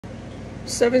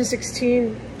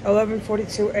7:16,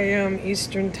 11:42 a.m.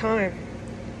 Eastern Time.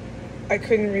 I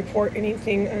couldn't report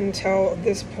anything until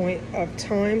this point of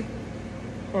time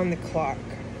on the clock.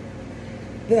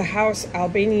 The house,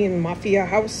 Albanian Mafia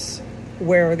house,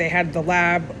 where they had the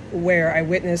lab, where I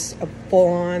witnessed a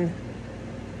full-on,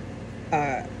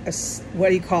 what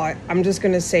do you call it? I'm just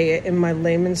going to say it in my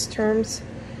layman's terms.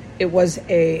 It was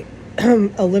a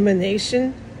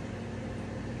elimination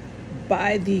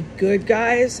by the good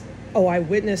guys. Oh, I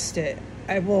witnessed it.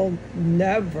 I will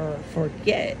never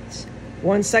forget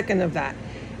 1 second of that.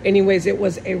 Anyways, it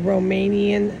was a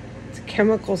Romanian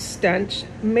chemical stench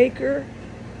maker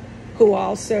who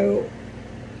also,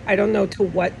 I don't know to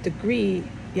what degree,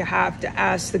 you have to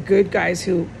ask the good guys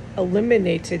who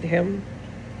eliminated him,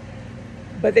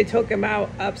 but they took him out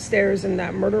upstairs in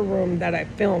that murder room that I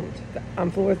filmed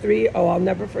on floor 3. Oh, I'll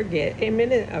never forget a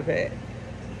minute of it.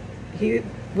 He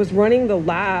was running the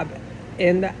lab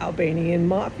in the Albanian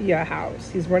Mafia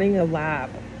house. He's running a lab.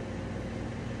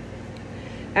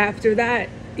 After that,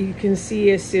 you can see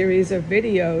a series of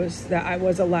videos that I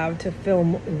was allowed to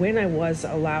film when I was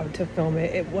allowed to film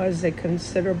it. It was a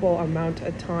considerable amount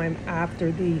of time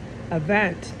after the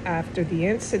event, after the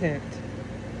incident.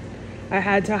 I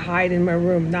had to hide in my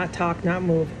room, not talk, not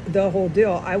move, the whole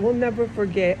deal. I will never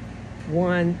forget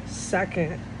 1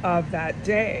 second of that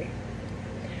day.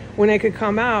 When I could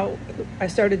come out, I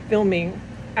started filming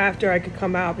after I could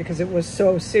come out because it was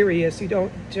so serious. You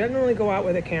don't generally go out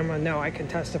with a camera. No, I can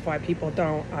testify. People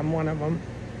don't. I'm one of them.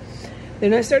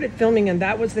 Then I started filming, and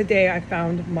that was the day I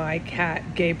found my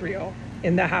cat, Gabriel,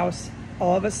 in the house.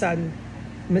 All of a sudden,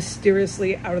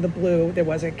 mysteriously, out of the blue, there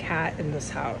was a cat in this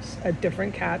house. A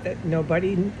different cat that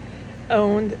nobody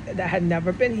owned, that had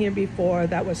never been here before,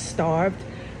 that was starved.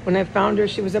 When I found her,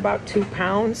 she was about 2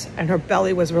 pounds, and her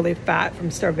belly was really fat from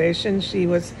starvation. She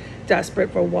was desperate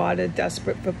for water,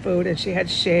 desperate for food, and she had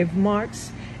shave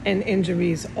marks and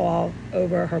injuries all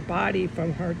over her body,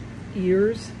 from her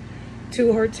ears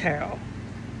to her tail,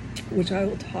 which I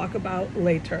will talk about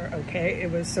later, okay? It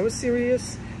was so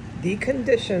serious, the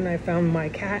condition I found my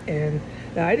cat in,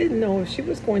 that I didn't know if she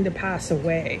was going to pass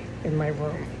away in my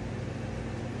room.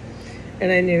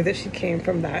 And I knew that she came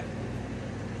from that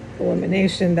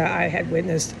elimination that I had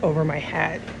witnessed over my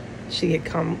head. She had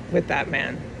come with that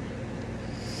man.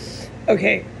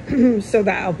 Okay, so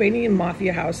the Albanian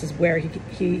Mafia house is where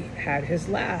he had his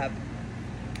lab.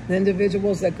 The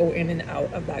individuals that go in and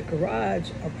out of that garage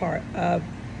are part of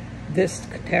this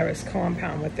terrorist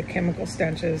compound with the chemical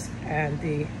stenches and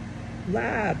the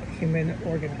lab, human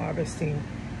organ harvesting,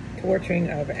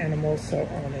 torturing of animals, so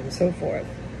on and so forth.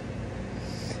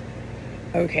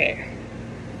 Okay.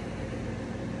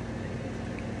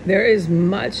 There is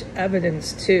much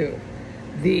evidence too.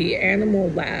 The animal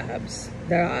labs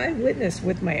that I witnessed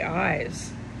with my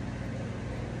eyes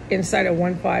inside of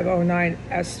 1509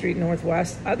 S Street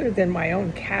Northwest, other than my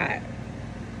own cat,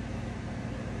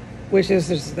 which is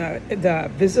the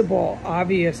visible,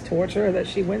 obvious torture that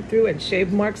she went through, and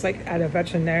shave marks, like at a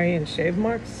veterinarian, shave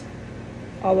marks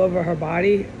all over her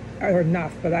body are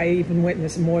enough, but I even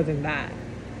witnessed more than that.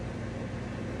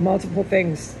 Multiple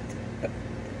things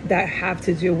that have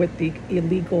to do with the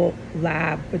illegal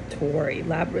laboratory,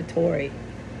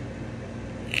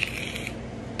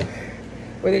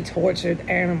 where they tortured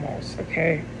animals,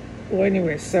 okay? Well,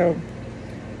 anyway, so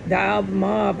the Alb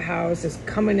Mob house is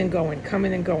coming and going,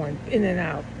 in and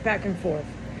out, back and forth.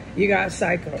 You got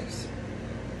psychos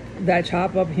that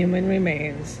chop up human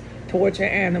remains, torture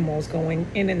animals, going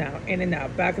in and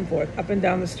out, back and forth, up and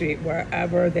down the street,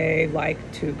 wherever they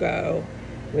like to go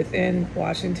within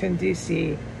Washington,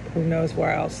 D.C., who knows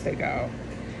where else they go.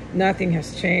 Nothing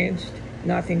has changed.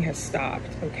 Nothing has stopped,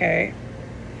 okay?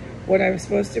 What I'm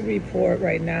supposed to report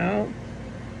right now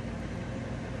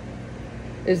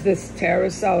is this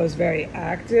terrorist cell is very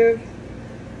active,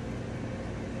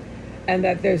 and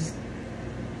that there's,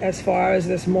 as far as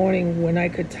this morning when I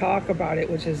could talk about it,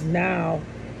 which is now,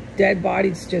 dead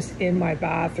bodies just in my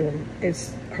bathroom.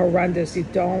 It's horrendous. You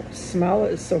don't smell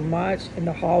it so much in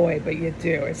the hallway, but you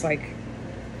do. It's like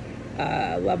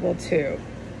level 2.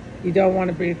 You don't want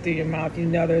to breathe through your mouth. You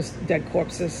know there's dead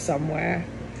corpses somewhere.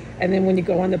 And then when you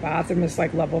go in the bathroom, it's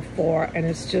like level 4, and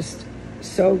it's just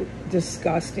so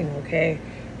disgusting, okay?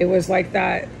 It was like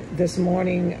that this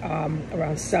morning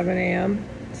around 7 a.m.,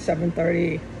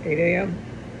 7:30, 8 a.m.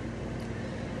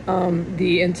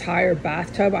 The entire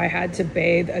bathtub, I had to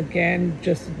bathe again,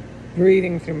 just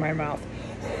breathing through my mouth.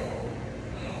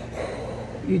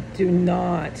 You do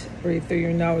not breathe through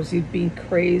your nose. You'd be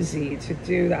crazy to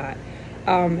do that.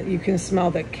 You can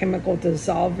smell the chemical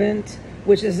dissolvent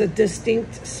which is a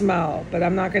distinct smell, but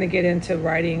I'm not going to get into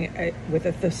writing with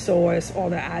a thesaurus all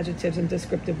the adjectives and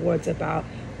descriptive words about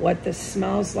what this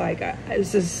smells like.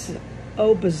 This is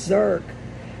so berserk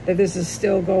that this is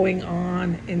still going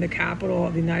on in the capital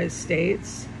of the United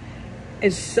States.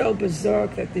 It's so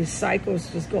berserk that these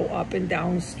cycles just go up and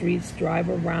down streets, drive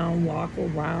around, walk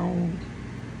around.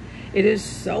 It is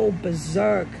so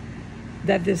berserk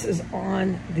that this is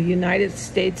on the United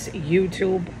States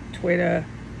YouTube, Twitter,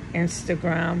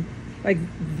 Instagram. Like,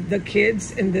 the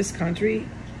kids in this country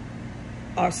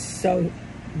are so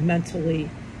mentally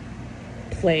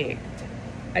plagued.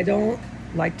 I don't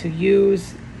like to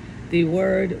use the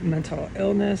word mental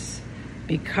illness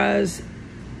because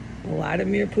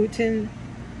Vladimir Putin,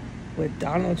 with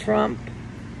Donald Trump,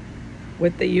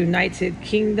 with the United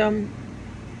Kingdom,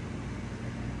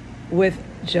 with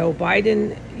Joe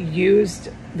Biden, used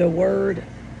the word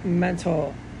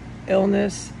mental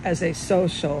illness as a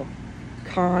social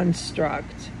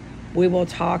construct. We will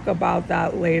talk about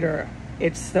that later.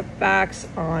 It's the facts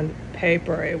on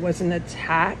paper. It was an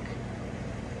attack,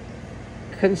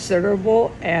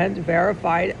 considerable and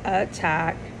verified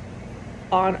attack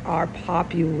on our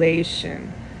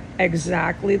population,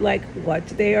 exactly like what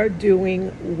they are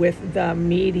doing with the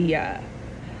media.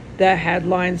 The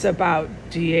headlines about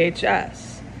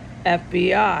DHS,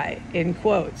 FBI, in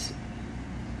quotes,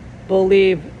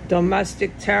 believe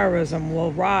domestic terrorism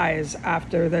will rise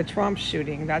after the Trump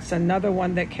shooting. That's another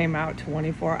one that came out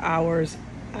 24 hours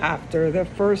after the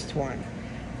first one.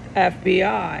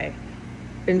 FBI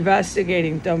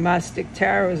investigating domestic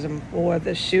terrorism for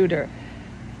the shooter.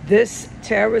 This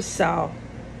terrorist cell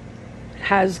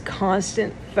has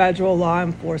constant federal law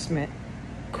enforcement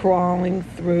crawling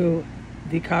through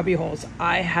the cubbyholes.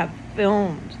 I have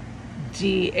filmed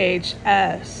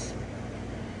DHS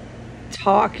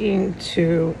talking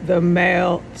to the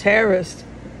male terrorist,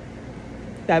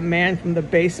 that man from the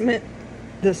basement,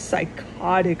 the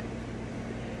psychotic,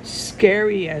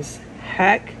 scary as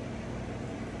heck.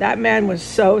 That man was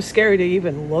so scary to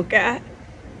even look at.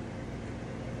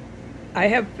 I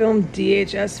have filmed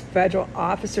DHS federal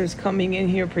officers coming in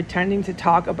here pretending to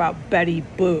talk about Betty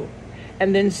Boo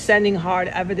and then sending hard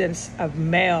evidence of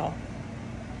mail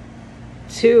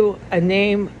to a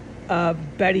name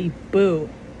of Betty Boo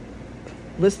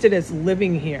listed as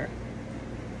living here.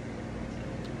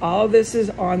 All this is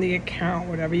on the account.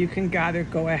 Whatever you can gather,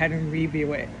 go ahead and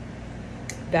review it.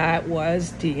 That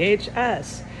was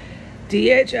DHS.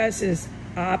 DHS is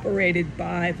operated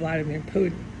by Vladimir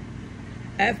Putin.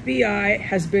 FBI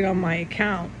has been on my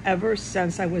account ever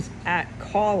since I was at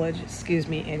college,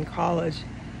 in college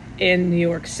in New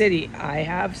York City. I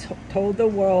have told the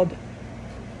world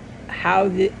how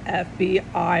the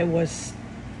FBI was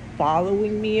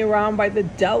following me around by the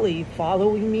deli,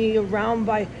 following me around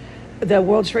by the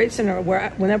World Trade Center, where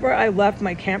whenever I left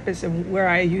my campus and where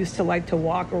I used to like to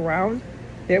walk around,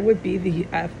 there would be the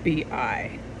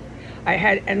FBI. I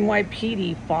had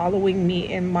NYPD following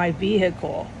me in my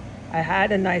vehicle. I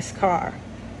had a nice car.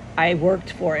 I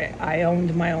worked for it. I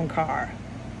owned my own car.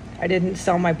 I didn't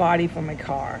sell my body for my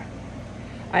car.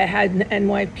 I had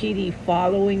NYPD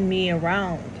following me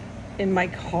around in my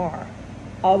car,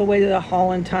 all the way to the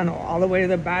Holland Tunnel, all the way to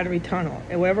the Battery Tunnel.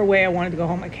 And whatever way I wanted to go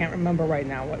home, I can't remember right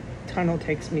now what tunnel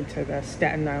takes me to the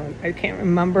Staten Island. I can't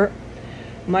remember.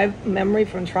 My memory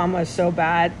from trauma is so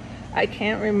bad. I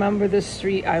can't remember the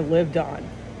street I lived on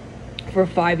for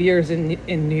 5 years in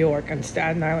New York on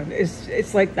Staten Island.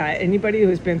 It's like that. Anybody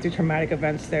who's been through traumatic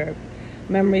events, their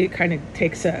memory kind of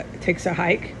takes a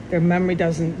hike. Their memory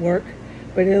doesn't work,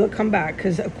 but it'll come back,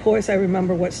 because of course I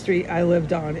remember what street I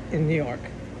lived on in New York.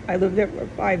 I lived there for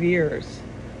 5 years.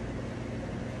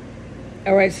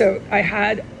 All right, so I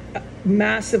had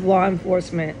massive law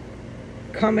enforcement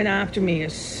coming after me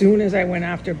as soon as I went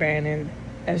after Bannon,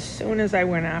 as soon as I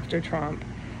went after Trump,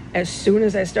 as soon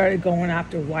as I started going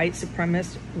after white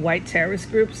supremacist, white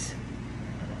terrorist groups.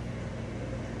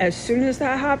 As soon as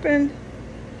that happened,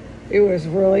 it was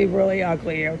really, really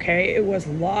ugly, okay? It was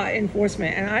law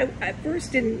enforcement. And I at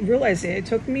first didn't realize it. It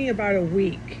took me about a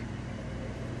week.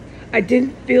 I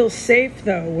didn't feel safe,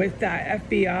 though, with that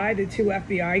FBI, the two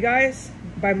FBI guys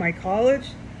by my college.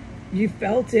 You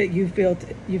felt it, you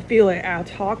feel it. I'll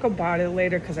talk about it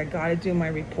later because I got to do my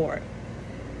report.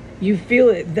 You feel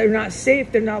it. They're not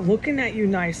safe. They're not looking at you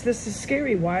nice. This is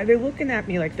scary. Why are they looking at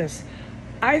me like this?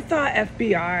 I thought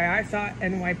FBI, I thought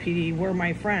NYPD were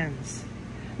my friends.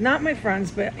 Not my friends,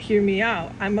 but hear me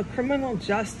out. I'm a criminal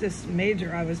justice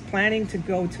major. I was planning to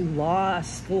go to law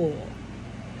school.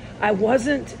 I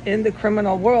wasn't in the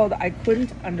criminal world. I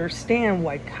couldn't understand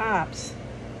why cops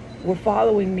were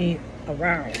following me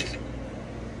around.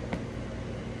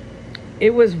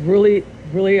 it was really,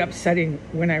 really upsetting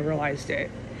when I realized it.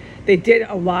 They did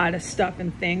a lot of stuff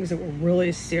and things that were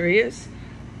really serious,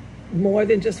 more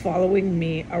than just following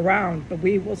me around. But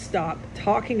we will stop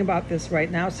talking about this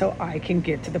right now so I can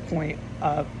get to the point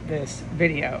of this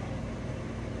video.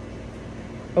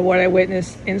 But what I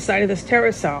witnessed inside of this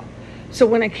terror cell. So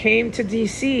when I came to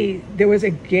DC, there was a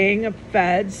gang of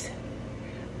feds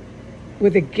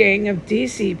with a gang of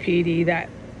DC PD that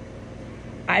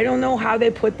I don't know how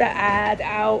they put the ad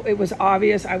out. It was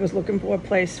obvious I was looking for a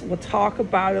place. We'll talk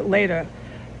about it later.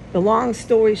 The long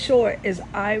story short is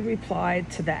I replied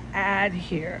to the ad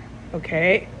here,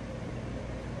 okay?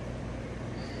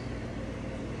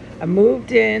 I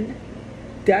moved in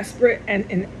desperate and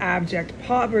in abject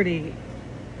poverty.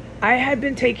 I had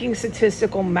been taking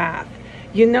statistical math.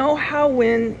 You know how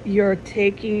when you're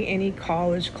taking any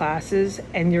college classes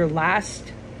and your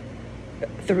last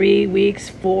 3 weeks,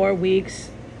 4 weeks,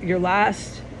 your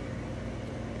last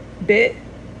bit,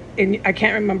 I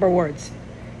can't remember words,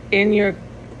 in your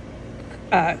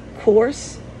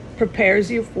course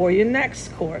prepares you for your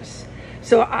next course.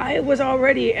 So I was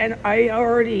already,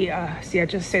 see, I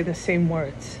just say the same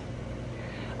words.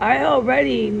 I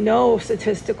already know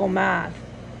statistical math,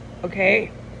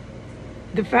 okay?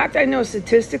 The fact I know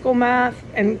statistical math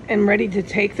and am ready to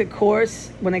take the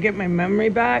course when I get my memory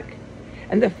back,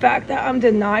 and the fact that I'm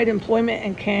denied employment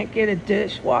and can't get a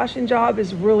dishwashing job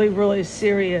is really, really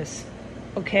serious,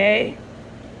 okay?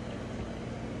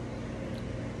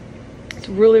 It's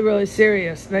really, really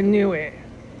serious, and I knew it.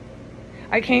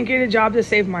 I can't get a job to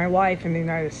save my life in the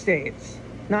United States.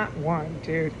 Not one,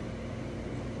 dude.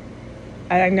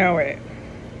 I know it.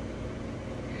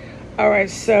 All right,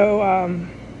 so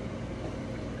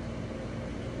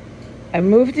I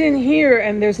moved in here,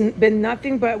 and there's been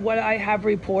nothing but what I have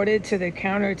reported to the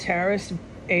counter-terrorist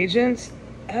agents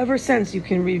ever since. You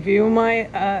can review my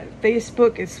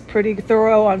Facebook. It's pretty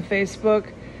thorough on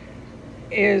Facebook.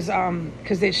 Is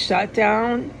because they shut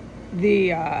down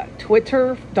the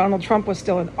Twitter. Donald Trump was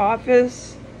still in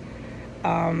office,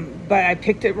 but I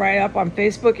picked it right up on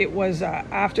Facebook. It was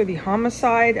after the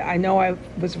homicide. I know I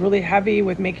was really heavy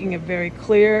with making it very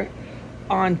clear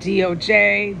on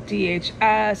DOJ,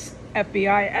 DHS,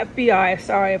 FBI,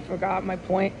 sorry, I forgot my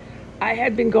point. I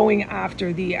had been going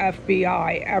after the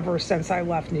FBI ever since I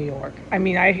left New York. I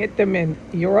mean, I hit them in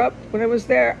Europe when I was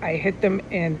there. I hit them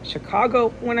in Chicago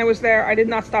when I was there. I did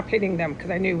not stop hitting them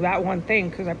because I knew that one thing,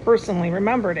 because I personally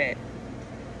remembered it.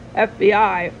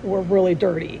 FBI were really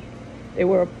dirty. They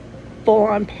were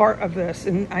full-on part of this,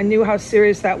 and I knew how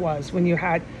serious that was when you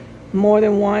had more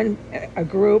than one, a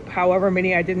group, however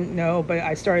many I didn't know, but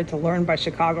I started to learn by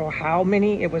Chicago how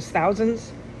many. It was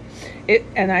thousands.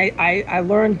 And I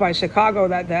learned by Chicago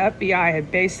that the FBI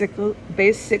had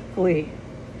basically,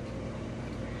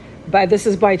 this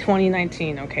is by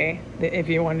 2019, okay? If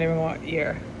you're wondering what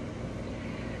year.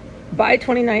 By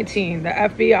 2019, the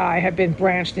FBI had been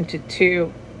branched into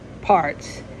two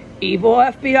parts: evil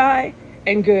FBI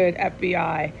and good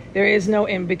FBI. There is no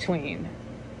in between.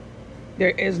 There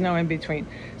is no in between.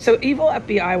 So evil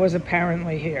FBI was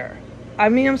apparently here. I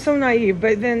mean, I'm so naive,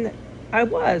 but then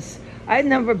I'd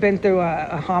never been through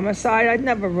a homicide. I'd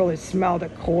never really smelled a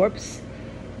corpse.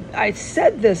 I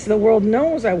said this, the world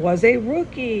knows I was a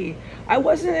rookie. I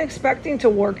wasn't expecting to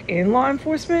work in law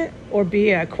enforcement or be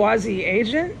a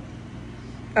quasi-agent.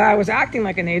 I was acting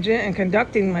like an agent and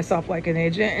conducting myself like an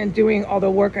agent and doing all the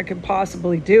work I could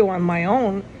possibly do on my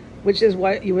own, which is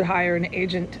what you would hire an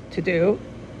agent to do.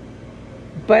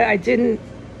 But I didn't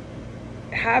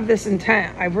have this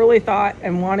intent. I really thought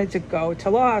and wanted to go to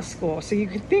law school. So you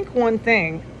can think one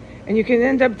thing and you can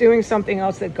end up doing something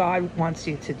else that God wants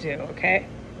you to do, okay?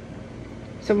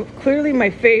 So clearly my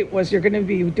fate was you're going to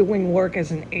be doing work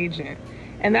as an agent.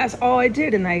 And that's all I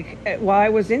did. And while I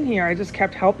was in here, I just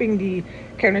kept helping the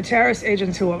counter-terrorist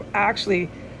agents who have actually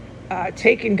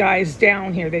taken guys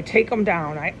down here. They take them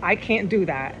down. I can't do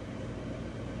that.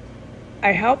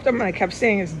 I helped them, and I kept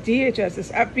saying it's DHS,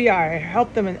 it's FBI. I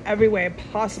helped them in every way I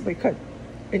possibly could.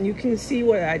 And you can see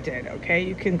what I did, okay?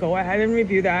 You can go ahead and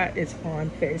review that. It's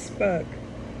on Facebook.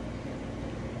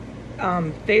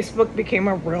 Facebook became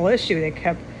a real issue. They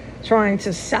kept trying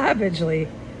to savagely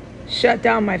shut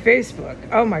down my Facebook.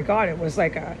 Oh my God, it was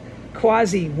like a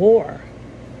quasi-war.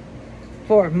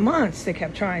 For months, they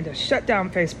kept trying to shut down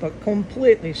Facebook,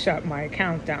 completely shut my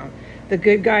account down. The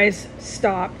good guys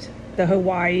stopped the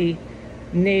Hawaii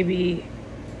Navy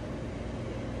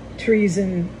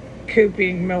treason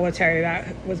cooping military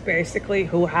that was basically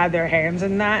who had their hands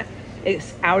in that.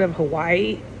 It's out of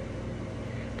Hawaii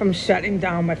from shutting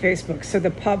down my Facebook. So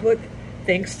the public,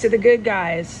 thanks to the good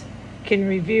guys, can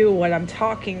review what I'm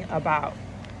talking about.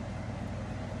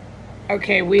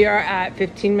 Okay, we are at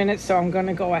 15 minutes, so I'm going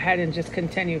to go ahead and just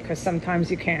continue because sometimes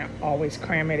you can't always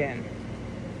cram it in.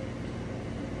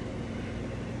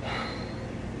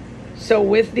 So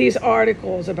with these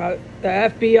articles about the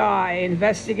FBI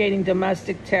investigating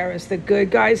domestic terrorists, the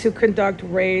good guys who conduct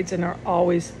raids and are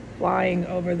always flying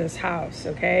over this house,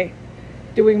 okay?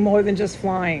 Doing more than just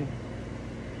flying.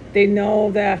 They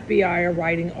know the FBI are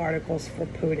writing articles for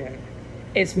Putin.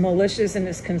 It's malicious and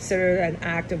is considered an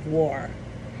act of war.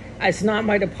 It's not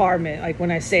my department. Like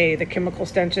when I say the chemical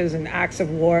stenches and acts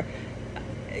of war,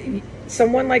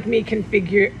 someone like me can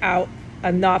figure out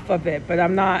enough of it, but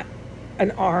I'm not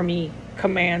an army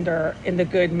commander in the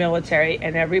good military,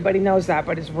 and everybody knows that.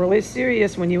 But it's really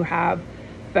serious when you have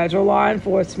federal law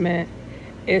enforcement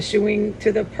issuing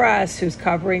to the press, who's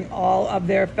covering all of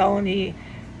their felony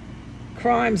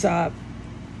crimes up,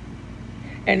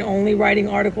 and only writing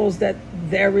articles that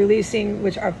they're releasing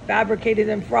which are fabricated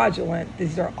and fraudulent.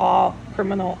 These are all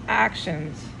criminal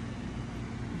actions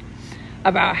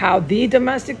about how the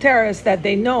domestic terrorists that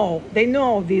they know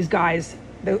these guys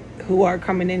who are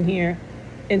coming in here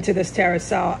into this terrorist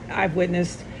cell. I've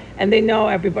witnessed, and they know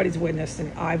everybody's witnessed,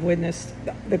 and I've witnessed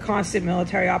the constant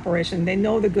military operation. They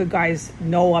know the good guys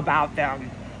know about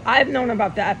them. I've known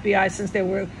about the FBI since they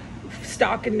were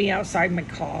stalking me outside my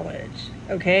college,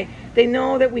 okay? They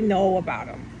know that we know about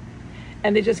them.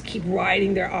 And they just keep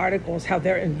writing their articles, how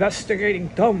they're investigating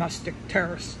domestic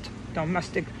terrorists,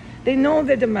 They know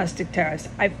they're domestic terrorists.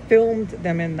 I filmed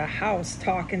them in the house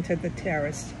talking to the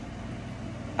terrorists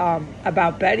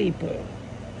about Betty Boo.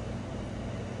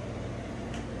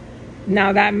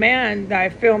 Now that man that I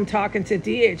filmed talking to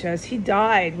DHS, he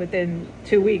died within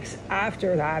 2 weeks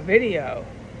after that video.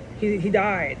 He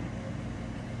died.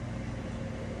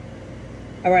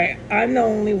 All right, I'm the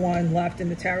only one left in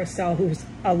the terrorist cell who's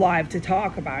alive to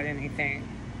talk about anything,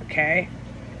 okay?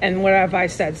 And what have I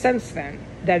said since then?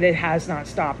 That it has not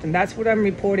stopped, and that's what I'm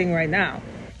reporting right now.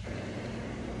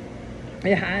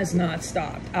 It has not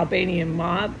stopped. Alb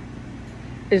Mob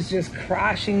is just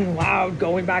crashing loud,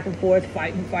 going back and forth,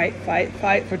 fight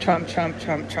for Trump.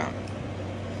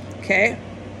 Okay?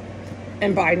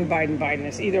 And Biden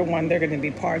is either one. They're going to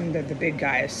be pardoned. They're the big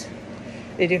guys.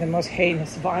 They do the most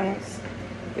heinous violence.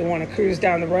 They want to cruise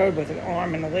down the road with an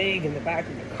arm and a leg in the back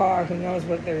of the car. Who knows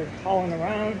what they're hauling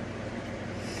around?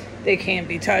 They can't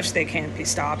be touched. They can't be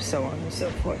stopped, so on and so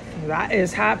forth. That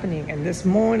is happening. And this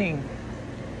morning,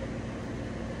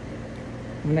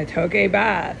 when I took a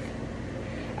bath,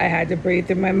 I had to breathe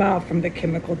through my mouth from the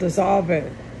chemical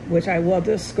dissolvent, which I will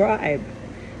describe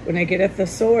when I get a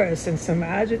thesaurus and some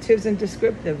adjectives and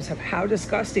descriptives of how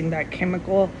disgusting that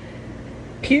chemical,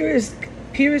 pure as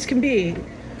can be,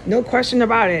 no question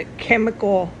about it,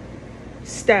 chemical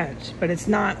stench. But it's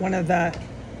not one of the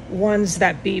ones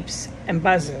that beeps and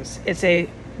buzzes. It's a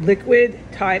liquid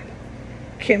type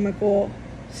chemical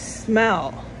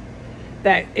smell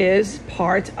that is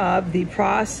part of the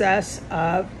process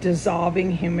of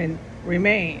dissolving human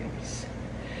remains.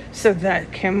 So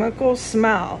that chemical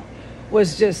smell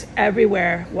was just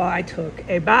everywhere while I took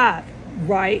a bath,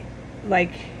 right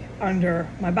like under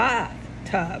my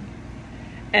bathtub.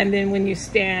 And then when you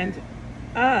stand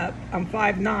up, I'm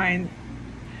 5'9",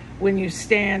 when you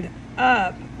stand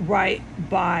up right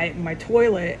by my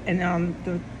toilet and on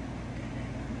the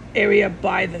area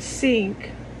by the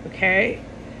sink, okay,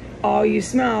 all you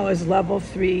smell is level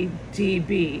 3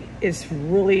 dB. It's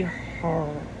really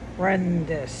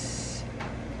horrendous.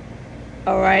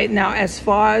 All right, now as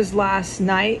far as last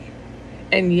night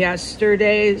and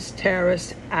yesterday's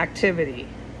terrorist activity,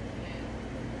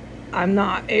 I'm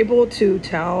not able to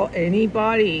tell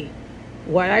anybody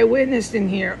what I witnessed in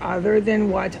here other than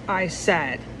what I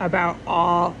said about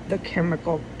all the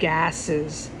chemical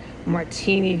gases,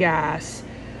 martini gas,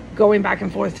 going back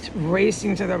and forth,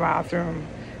 racing to the bathroom,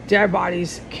 dead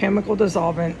bodies, chemical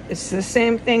dissolvent. It's the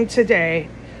same thing today,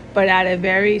 but at a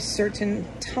very certain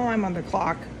time on the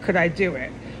clock could I do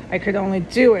it. I could only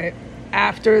do it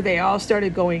after they all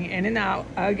started going in and out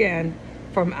again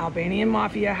from Albanian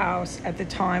Mafia House at the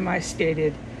time I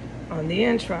stated on the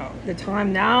intro. The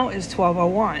time now is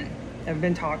 12:01. I've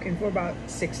been talking for about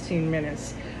 16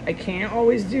 minutes. I can't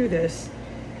always do this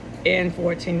in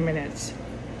 14 minutes.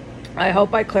 I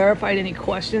hope I clarified any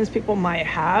questions people might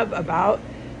have about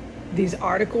these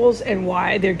articles and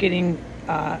why they're getting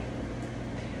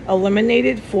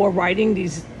eliminated for writing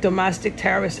these domestic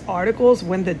terrorist articles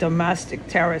when the domestic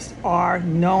terrorists are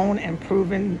known and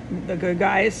proven. The good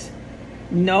guys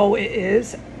know it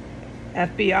is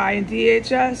FBI and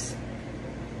DHS.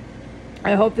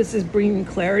 I hope this is bringing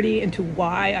clarity into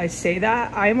why I say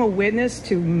that. I am a witness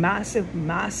to massive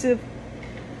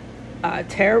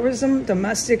terrorism,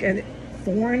 domestic and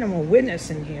foreign. I'm a witness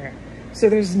in here. So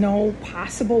there's no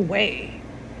possible way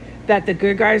that the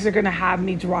good guys are going to have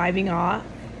me driving off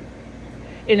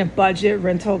in a budget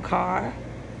rental car,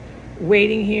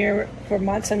 waiting here for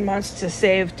months and months to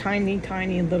save tiny,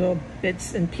 tiny little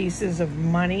bits and pieces of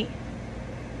money.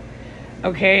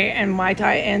 Okay, and might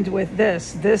I end with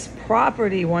this? This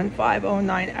property,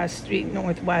 1509 S Street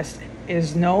Northwest,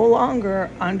 is no longer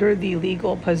under the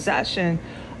legal possession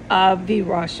of the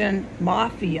Russian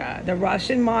mafia. The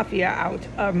Russian mafia out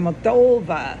of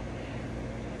Moldova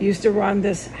used to run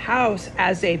this house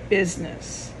as a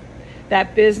business.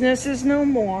 That business is no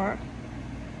more.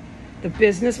 The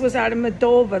business was out of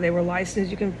Moldova. They were licensed.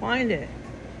 You can find it.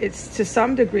 It's to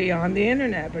some degree on the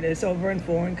internet, but it's over in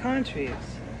foreign countries.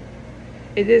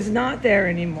 It is not there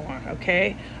anymore,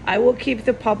 okay? I will keep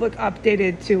the public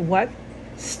updated to what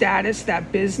status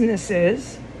that business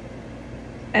is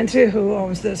and to who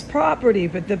owns this property.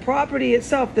 But the property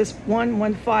itself, this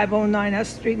 11509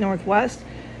 S Street Northwest,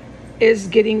 is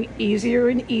getting easier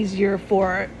and easier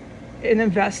for an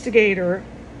investigator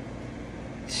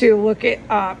to look it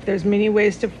up. There's many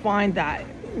ways to find that.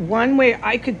 One way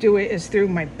I could do it is through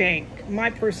my bank, my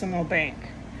personal bank.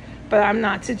 But I'm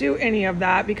not to do any of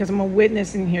that because I'm a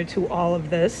witness in here to all of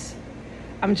this.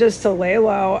 I'm just to lay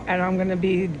low, and I'm going to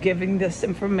be giving this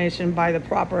information by the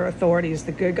proper authorities.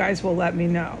 The good guys will let me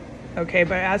know. Okay,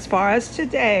 but as far as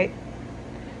today,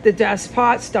 the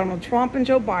despots, Donald Trump and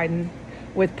Joe Biden,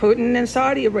 with Putin and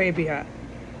Saudi Arabia,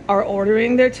 are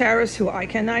ordering their terrorists, who I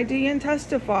can ID and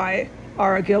testify,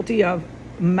 are guilty of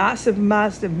massive,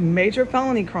 massive, major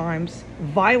felony crimes,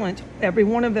 violent. Every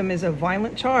one of them is a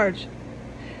violent charge.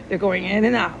 They're going in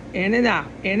and out, in and out,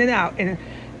 in and out, in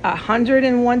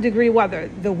 101 degree weather.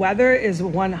 The weather is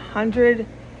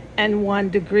 101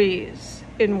 degrees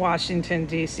in Washington,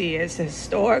 D.C. It's a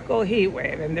historical heat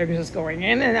wave, and they're just going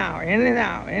in and out, in and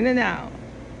out, in and out.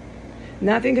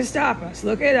 Nothing can stop us.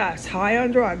 Look at us, high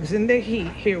on drugs in the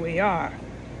heat. Here we are.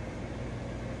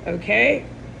 Okay?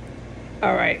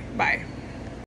 All right, bye.